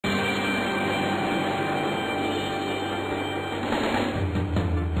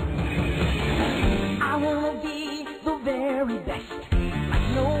very best, like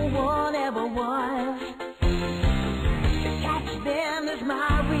no one ever was. To catch them is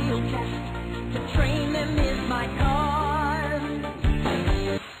my real test, to train them is my cause.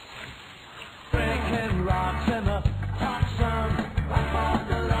 Breaking rocks and the hot sun, I fought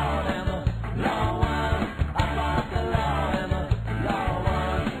the Lord and the law won. I fought the law and the law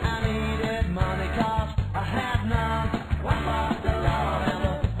won. I needed money 'cause I had none. I fought the law and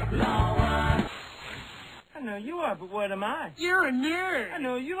the law won. I know you are, but what am I? You're a nerd. I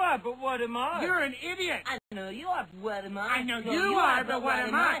know you are, but what am I? You're an idiot. I know you are, but what am I? I know you are, but what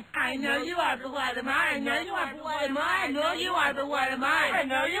am I? I know you are, but what am I? I know you are, but what am I? I know you are, but what am I? I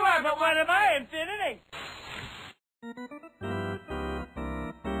know you are, but what am I? Infinity.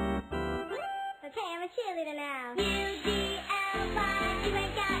 Okay, I'm a cheerleader now.